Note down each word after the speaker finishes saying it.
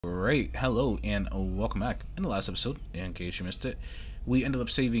Great, hello and welcome back. In the last episode, in case you missed it, we ended up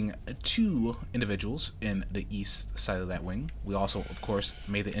saving two individuals in the east side of that wing. We also, of course,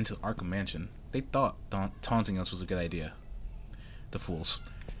 made it into Arkham Mansion. They thought taunting us was a good idea. The fools.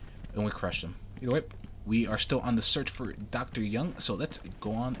 And we crushed them. Either way, we are still on the search for Dr. Young, so let's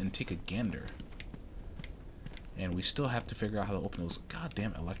go on and take a gander. And we still have to figure out how to open those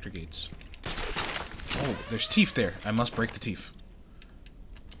goddamn electric gates. Oh, there's teeth there. I must break the teeth.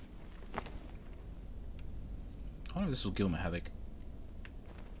 I wonder if this will give him a headache.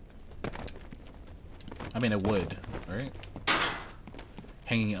 I mean, it would, right?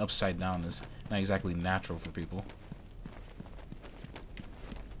 Hanging it upside down is not exactly natural for people.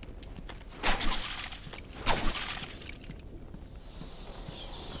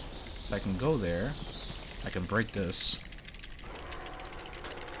 So I can go there. I can break this.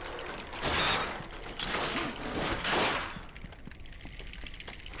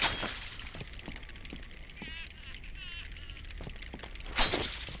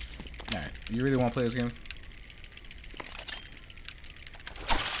 You really want to play this game?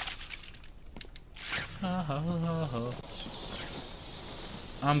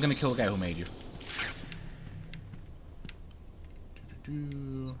 I'm gonna kill the guy who made you.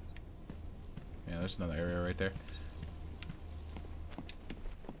 Yeah, there's another area right there.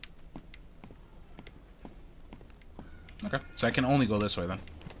 Okay, so I can only go this way then.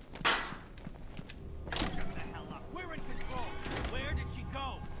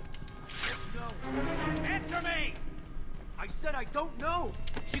 Answer me! I said I don't know.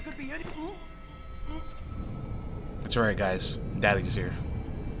 She could be any. It's alright, guys. Daddy's is here.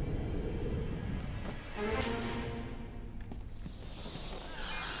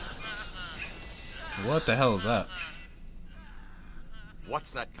 What the hell is that?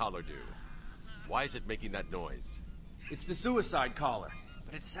 What's that collar do? Why is it making that noise? It's the suicide collar,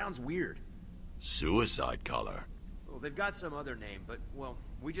 but it sounds weird. Suicide collar? Well, they've got some other name, but, well,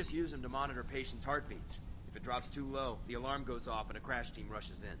 we just use them to monitor patients' heartbeats. If it drops too low, the alarm goes off and a crash team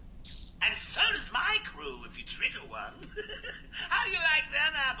rushes in. And so does my crew if you trigger one. How do you like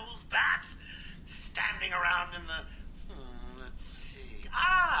them apples, bats? Standing around in the... let's see...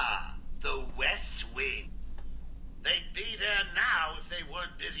 Ah! The West Wing. They'd be there now if they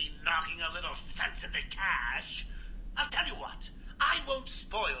weren't busy knocking a little sense into cash. I'll tell you what. I won't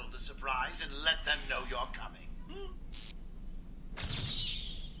spoil the surprise and let them know you're coming.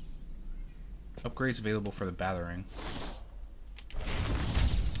 Upgrades available for the battering.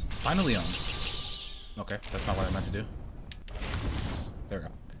 Finally on. Okay, that's not what I meant to do. There we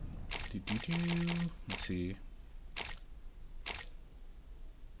go. Let's see.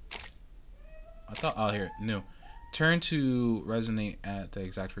 I thought, oh, here, new. Turn to resonate at the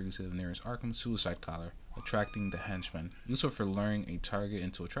exact frequency of the nearest Arkham suicide collar, attracting the henchmen. Useful for luring a target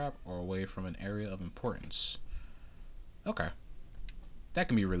into a trap or away from an area of importance. Okay. That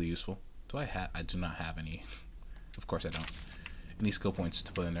can be really useful. Do I have? I do not have any. Of course I don't. Any skill points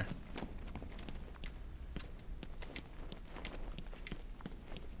to put in there.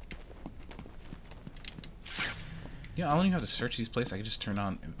 Yeah, I don't even have to search these places. I can just turn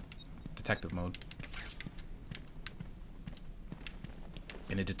on detective mode.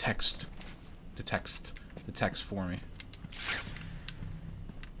 And it detects for me.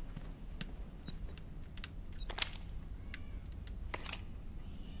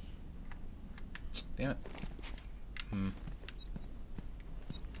 Damn it.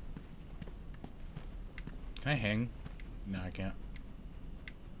 Can I hang? No, I can't.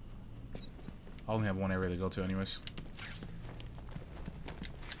 I only have one area to go to anyways.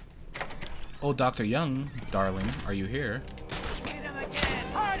 Oh, Dr. Young, darling, are you here? Hit him again!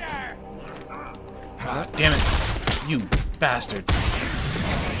 Harder! Ah, damn it. You bastard.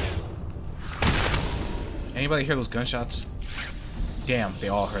 Anybody hear those gunshots? Damn, they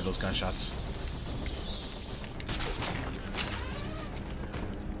all heard those gunshots.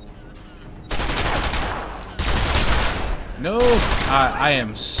 No! I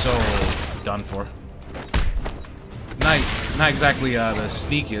am so done for. Not exactly the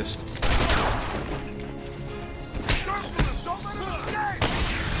sneakiest.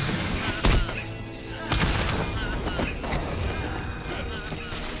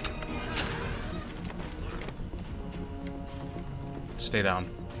 Stay down.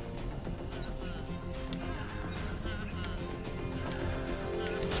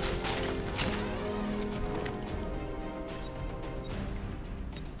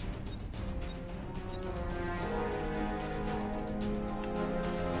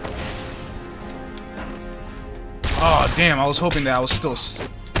 Oh, damn, I was hoping that I was still...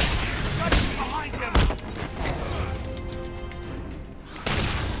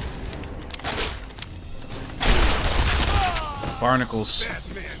 Barnacles.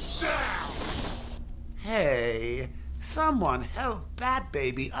 Hey, someone help Bat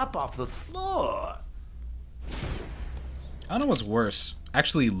Baby up off the floor. I don't know what's worse,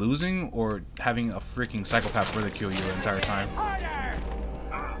 actually losing or having a freaking psychopath ridicule you the entire time.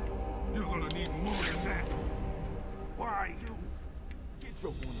 You're gonna need more than that. Why, you? Get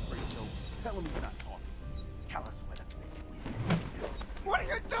your one radio. Tell him he's not talking. Tell us where the bitch went. What are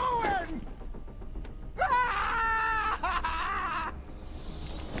you doing? Ah!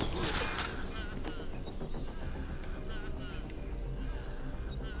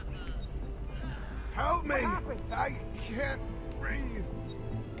 Help me! I can't breathe.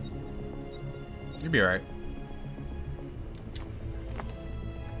 You'll be alright.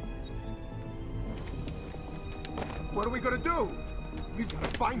 What are we gonna do? We gotta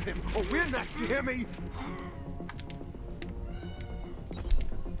find him, or we're next. You hear me?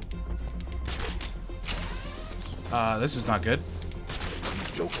 This is not good.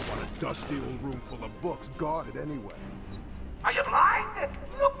 Joker want a dusty old room full of books guarded anyway. Are you blind?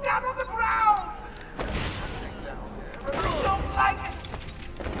 Look down on the ground! I don't like it!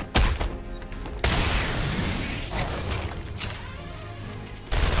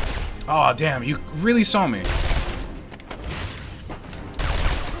 Oh, damn, you really saw me.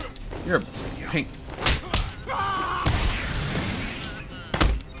 You're a pink.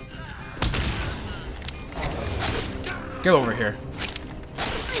 Get over here.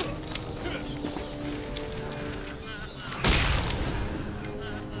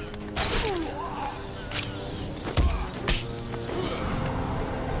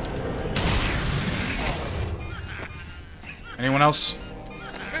 Anyone else?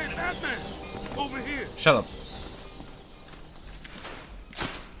 Hey, Batman! Over here! Shut up.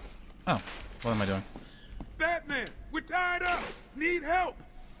 Oh, what am I doing? Batman! We're tied up! Need help!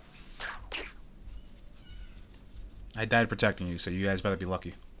 I died protecting you, so you guys better be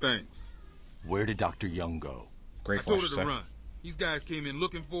lucky. Thanks. Where did Dr. Young go? Grateful, I I told should her to say. run. These guys came in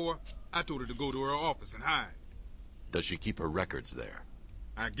looking for her. I told her to go to her office and hide. Does she keep her records there?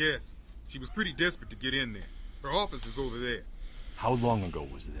 I guess. She was pretty desperate to get in there. Her office is over there. How long ago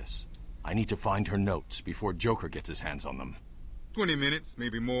was this? I need to find her notes before Joker gets his hands on them. 20 minutes,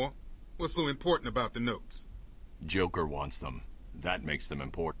 maybe more. What's so important about the notes? Joker wants them. That makes them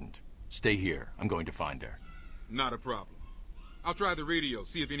important. Stay here. I'm going to find her. Not a problem. I'll try the radio,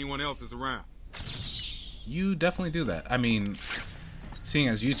 see if anyone else is around. You definitely do that. I mean, seeing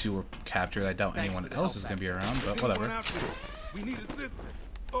as you two were captured, I doubt anyone else is going to be around, but whatever. Anyone out there? We need assistance.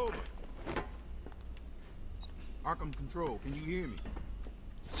 Over. Arkham Control, can you hear me?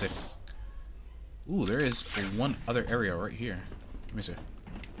 Let's see. Ooh, there is one other area right here. Let me see.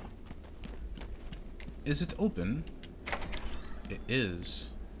 Is it open? It is.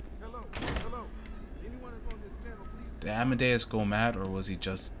 Hello, hello. Anyone that's on this channel, please. Did Amadeus go mad, or was he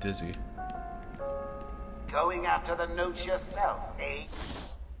just dizzy? Going after the notes yourself, eh?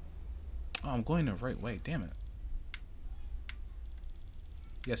 Oh, I'm going the right way. Damn it.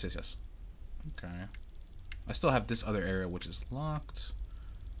 Yes, yes, yes. Okay. I still have this other area, which is locked.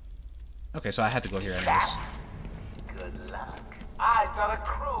 Okay, so I had to go here anyways. Good luck. I've got a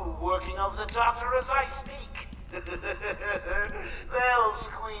crew working over the doctor as I speak. They'll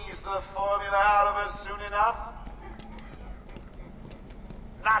squeeze the formula out of us soon enough.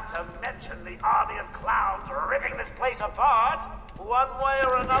 Not to mention the army of clowns ripping this place apart. One way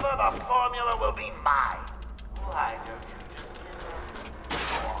or another, the formula will be mine. Why don't you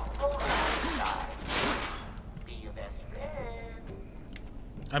just walk alongside? Be your best friend.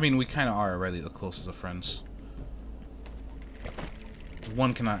 I mean, we kind of are already the closest of friends.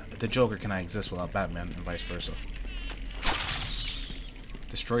 The Joker cannot exist without Batman, and vice versa.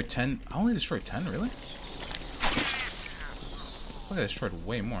 Destroyed 10? I only destroyed 10, really? I thought I destroyed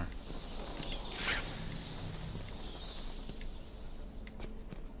way more.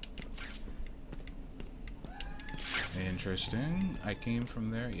 Interesting. I came from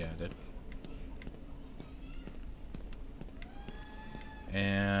there? Yeah, I did.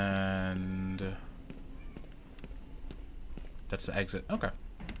 And that's the exit. Okay.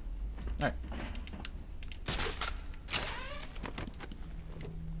 Alright.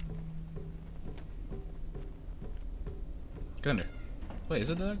 Get under. Wait, is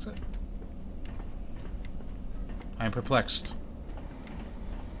it the exit? I am perplexed.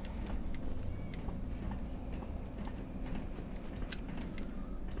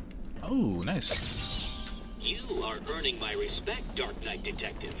 Oh, nice. You are earning my respect, Dark Knight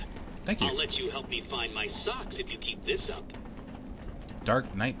Detective. Thank you. I'll let you help me find my socks if you keep this up.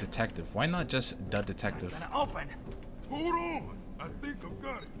 Dark Knight Detective. Why not just the detective? Hold on. I think I've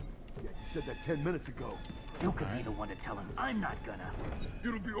got it. said that 10 minutes ago. You could be the one to tell him. I'm not gonna.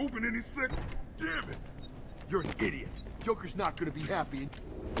 It'll be open any second. Damn it! You're an idiot. Joker's not gonna be happy.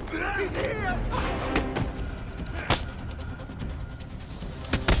 He's here!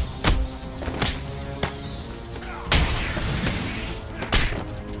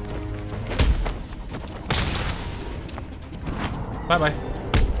 Bye-bye.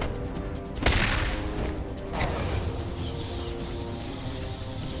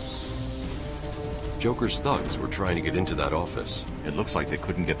 Joker's thugs were trying to get into that office. It looks like they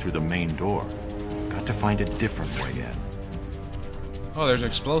couldn't get through the main door. Got to find a different way in. Oh, there's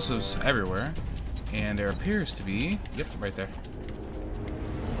explosives everywhere. And there appears to be... Yep, right there.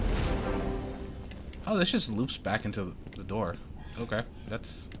 Oh, this just loops back into the door. Okay,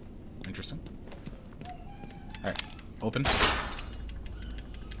 that's interesting. Alright, open.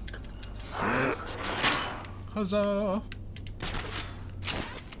 Huzzah!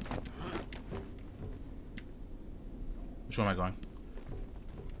 Which one am I going?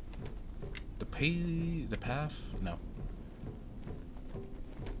 The path? No.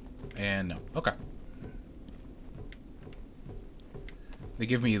 And no. Okay. They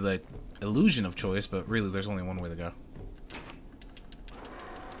give me the illusion of choice, but really there's only one way to go.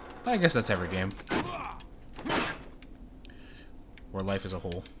 I guess that's every game. Or life as a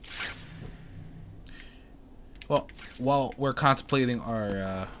whole. Well, while we're contemplating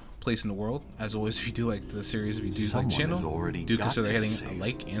our place in the world, as always, if you do like the series, if you do like the channel, do consider hitting a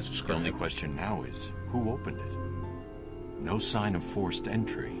like and The subscribe. only question now is, who opened it? No sign of forced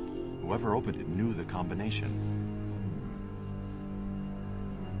entry. Whoever opened it knew the combination.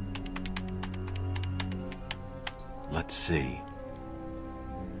 Let's see.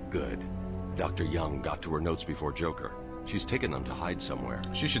 Good. Dr. Young got to her notes before Joker. She's taken them to hide somewhere.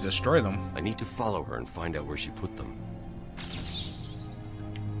 She should destroy them. I need to follow her and find out where she put them.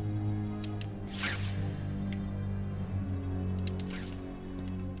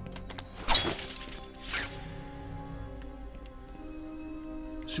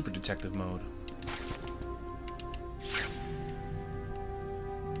 Super detective mode.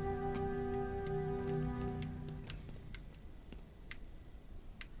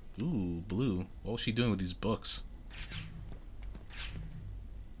 Ooh, blue. What was she doing with these books?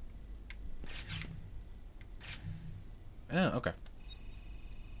 Oh, okay.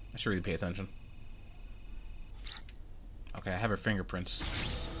 I should really pay attention. Okay, I have her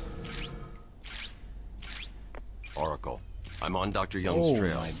fingerprints. Oracle. I'm on Dr. Young's Oh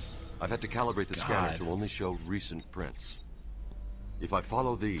trail. my I've had to calibrate the scanner God. to only show recent prints. If I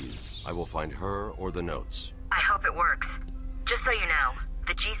follow these, I will find her or the notes. I hope it works. Just so you know,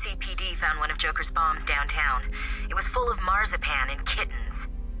 the GCPD found one of Joker's bombs downtown. It was full of marzipan and kittens.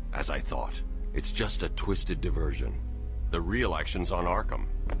 As I thought, it's just a twisted diversion. The real action's on Arkham.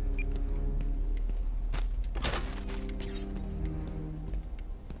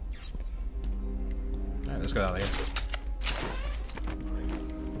 Alright, let's get out of here.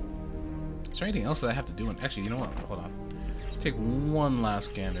 Is there anything else that I have to do? Actually, you know what? Hold on. Let's take one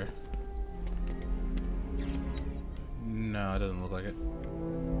last gander. No, it doesn't look like it.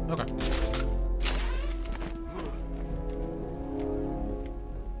 Okay.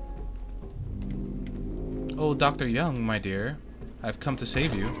 Oh, Dr. Young, my dear. I've come to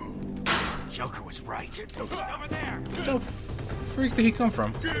save you. Joker was right. Where the freak did he come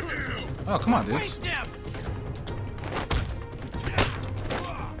from? Oh, come on, dudes.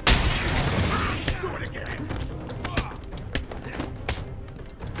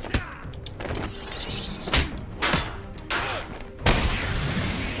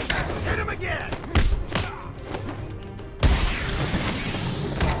 Hit him again!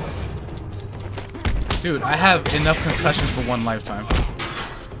 Dude, I have enough concussions for one lifetime.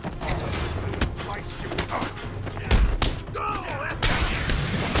 Slice you up.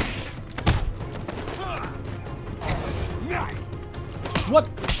 Nice! What?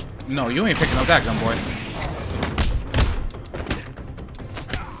 No, you ain't picking up that gun, boy.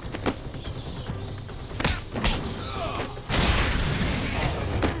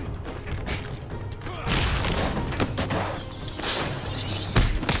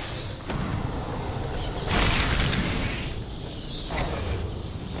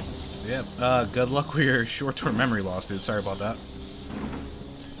 Yep, good luck with your short-term memory loss, dude. Sorry about that.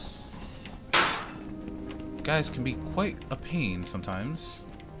 Guys can be quite a pain sometimes.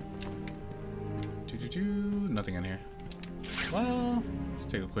 Nothing in here. Well, let's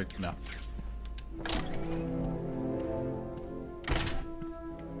take a quick... No.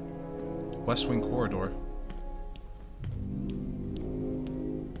 West Wing Corridor.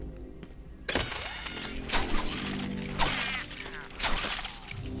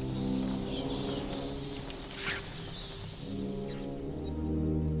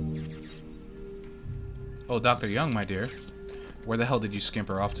 Oh, Dr. Young, my dear. Where the hell did you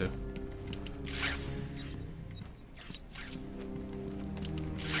scamper off to?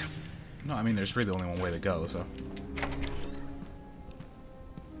 No, I mean, there's really only one way to go, so...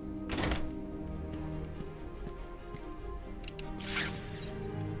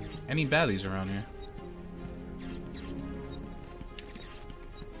 Any baddies around here?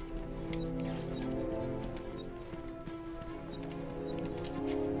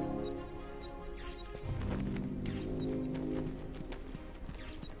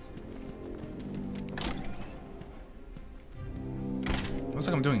 Looks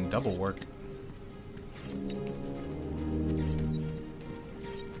like I'm doing double work.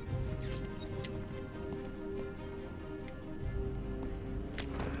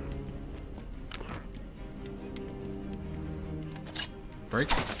 Break?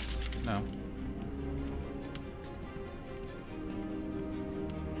 No.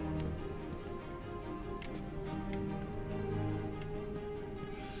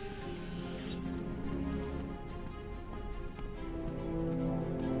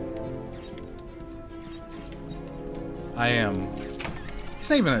 He's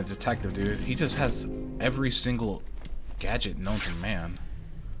not even a detective, dude. He just has every single gadget known to man.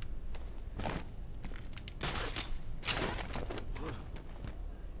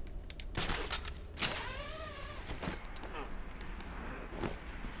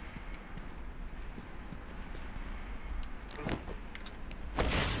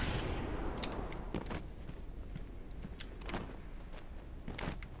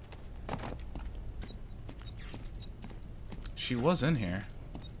 She was in here.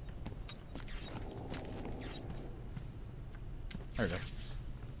 There we go.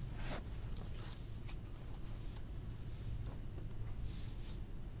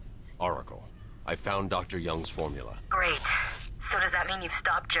 Oracle, I found Dr. Young's formula. Great. So does that mean you've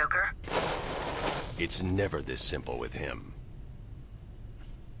stopped Joker? It's never this simple with him.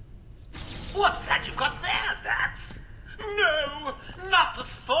 What's that you've got there, Bats? No, not the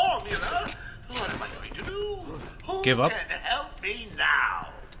formula. What am I going to do? Who Give up? can help me now?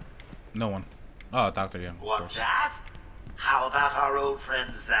 No one. Oh, Dr. Young. What's that? How about our old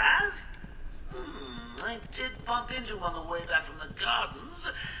friend Zaz? I did bump into him on the way back from the gardens,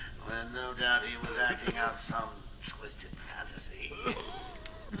 when no doubt he was acting out some twisted fantasy.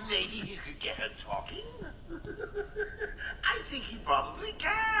 Maybe he could get her talking? I think he probably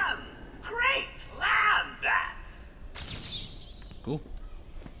can. Great plan, Bats. Cool.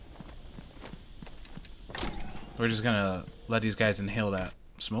 We're just gonna let these guys inhale that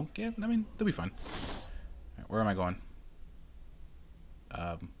smoke. Yeah, I mean, they'll be fine. Right, where am I going?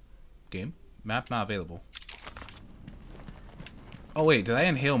 Game? Map not available. Oh wait, did I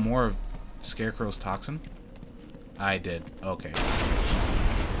inhale more of Scarecrow's toxin? I did. Okay.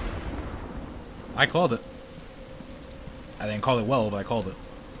 I called it. I didn't call it well, but I called it.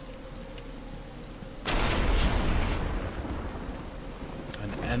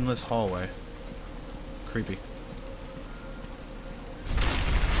 An endless hallway. Creepy.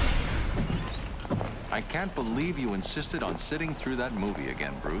 I can't believe you insisted on sitting through that movie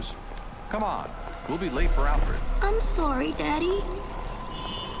again, Bruce. Come on, we'll be late for Alfred. I'm sorry, Daddy.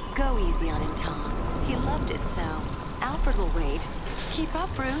 Go easy on him, Tom. He loved it so. Alfred will wait. Keep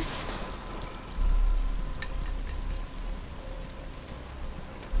up, Bruce.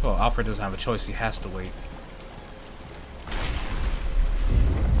 Well, Alfred doesn't have a choice. He has to wait.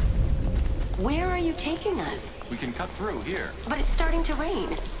 Where are you taking us? We can cut through here. But it's starting to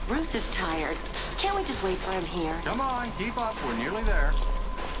rain. Bruce is tired. Can't we just wait for him here? Come on, keep up. We're nearly there.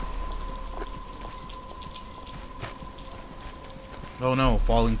 Oh no,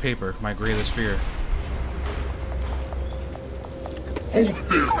 falling paper. My greatest fear. Hold it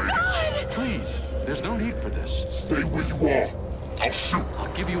there, God! Please, there's no need for this. Stay where you are. I'll shoot.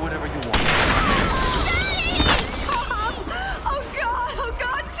 I'll give you whatever you want. Daddy! Tom! Oh God! Oh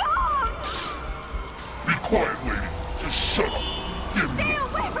God, Tom! Be quiet, lady. Just shut up. Stay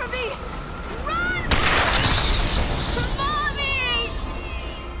away from me! Run! Mommy!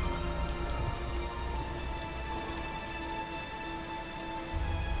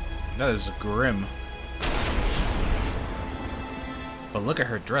 That is grim. But look at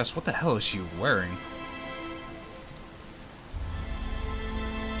her dress. What the hell is she wearing?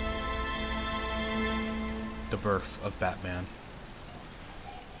 The birth of Batman.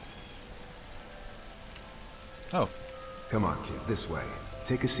 Oh. Come on, kid, this way.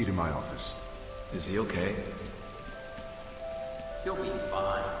 Take a seat in my office. Is he okay? He'll be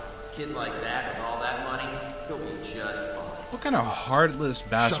fine. Kid like that with all that money, he'll be just fine. What kind of heartless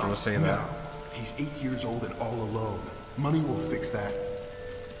bastard would say that? No. He's 8 years old and all alone. Money won't fix that.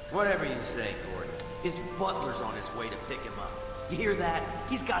 Whatever you say, Gordon. His butler's on his way to pick him up. You hear that?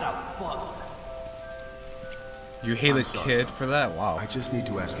 He's got a butler. You hate a kid for that? Wow. I just need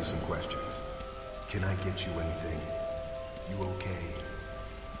to ask you some questions. Can I get you anything? You okay?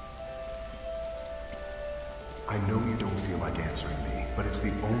 I know you don't feel like answering me, but it's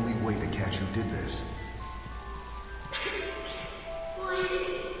the only way to catch who did this. Why did you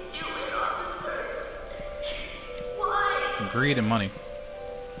do it, officer? Why? Greed and money.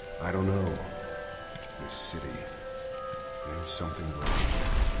 I don't know. It's this city. There's something wrong.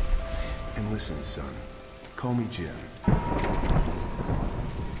 And listen, son. Call me Jim.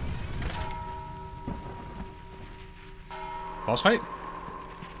 Boss fight?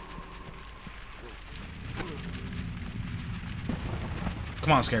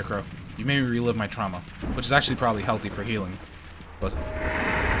 Come on, Scarecrow. You made me relive my trauma, which is actually probably healthy for healing. But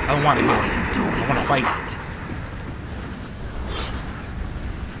I don't want to heal. I want to fight.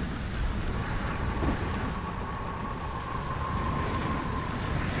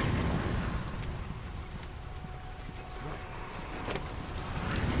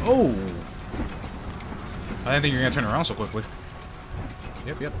 Oh! I didn't think you were gonna turn around so quickly.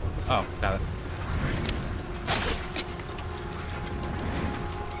 Yep. Oh, got it.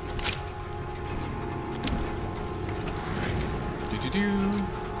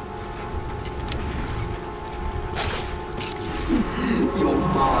 Your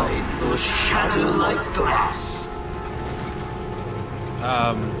mind will shatter like glass.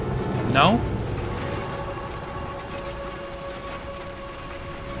 No?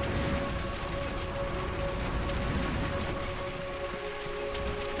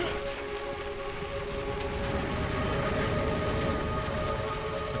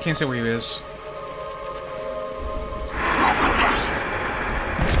 I can't say where he is.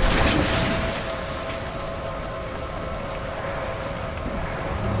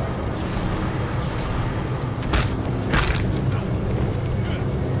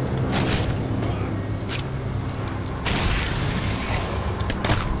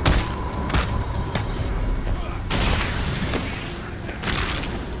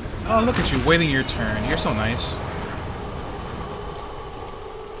 Oh, look at you, waiting your turn. You're so nice.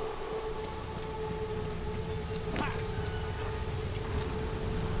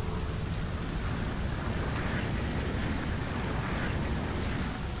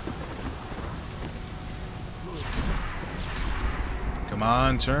 Come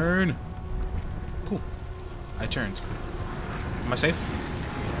on, turn. Cool. I turned. Am I safe?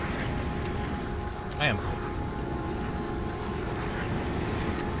 I am.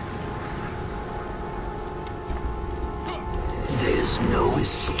 There's no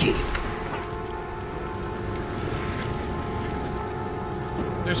escape.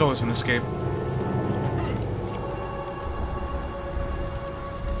 There's always an escape.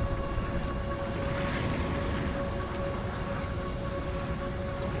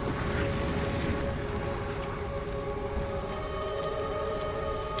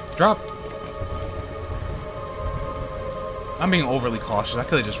 Drop. I'm being overly cautious. I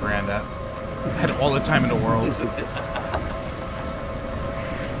could have just ran that. I had all the time in the world.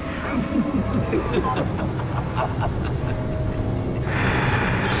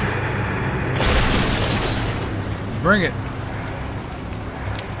 Bring it.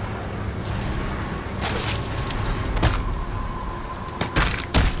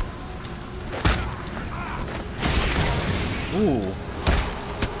 Ooh.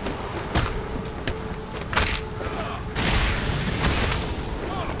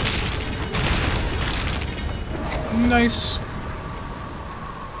 Nice.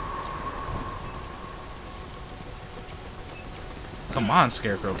 Come on,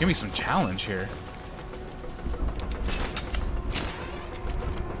 Scarecrow. Give me some challenge here.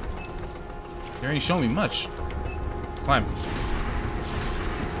 You ain't showing me much. Climb.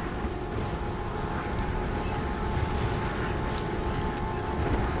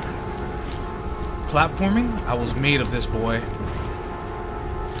 Platforming? I was made of this, boy.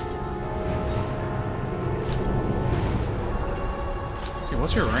 Let's see,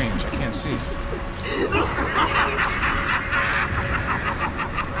 what's your range? I can't see.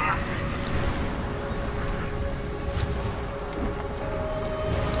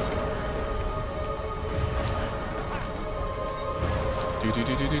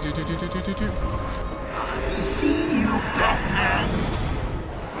 I see you, Batman.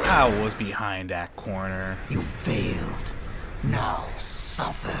 I was behind that corner. You failed. Now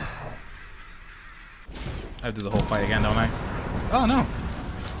suffer. I have to do the whole fight again, don't I? Oh, no.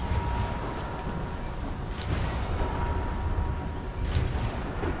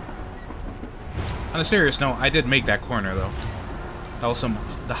 On a serious note, I did make that corner, though. That was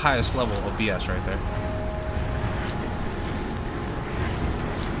the highest level of BS right there.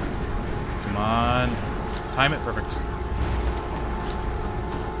 Come on. Time it. Perfect.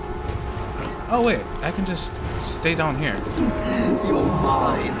 Oh wait, I can just stay down here. Your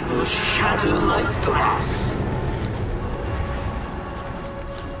mind will shatter like glass.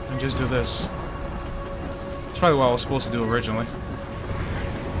 And just do this. That's probably what I was supposed to do originally.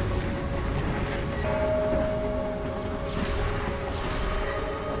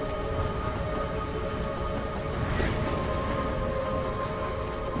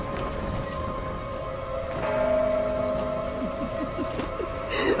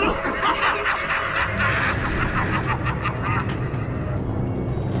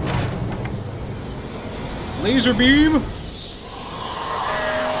 Laser beam!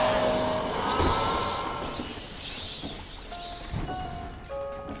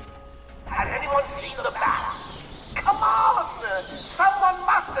 Has anyone seen the bat? Come on! Someone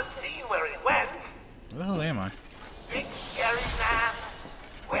must have seen where it went. Where the hell am I? Big scary man.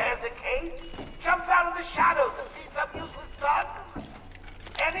 Wears a cape. Jumps out of the shadows and sees some useless thugs.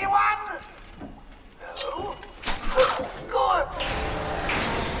 Anyone? No? Good.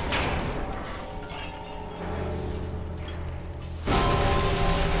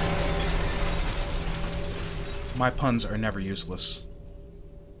 My puns are never useless.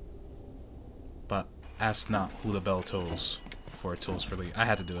 But ask not who the bell tolls, for it tolls for thee. I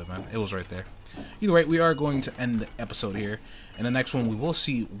had to do it, man. It was right there. Either way, we are going to end the episode here. In the next one, we will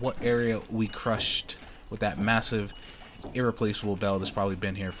see what area we crushed with that massive, irreplaceable bell that's probably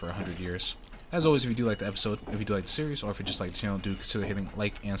been here for 100 years. As always, if you do like the episode, if you do like the series, or if you just like the channel, do consider hitting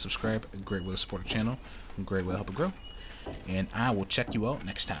like and subscribe. A great way to support the channel, a great way to help it grow. And I will check you out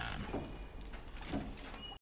next time.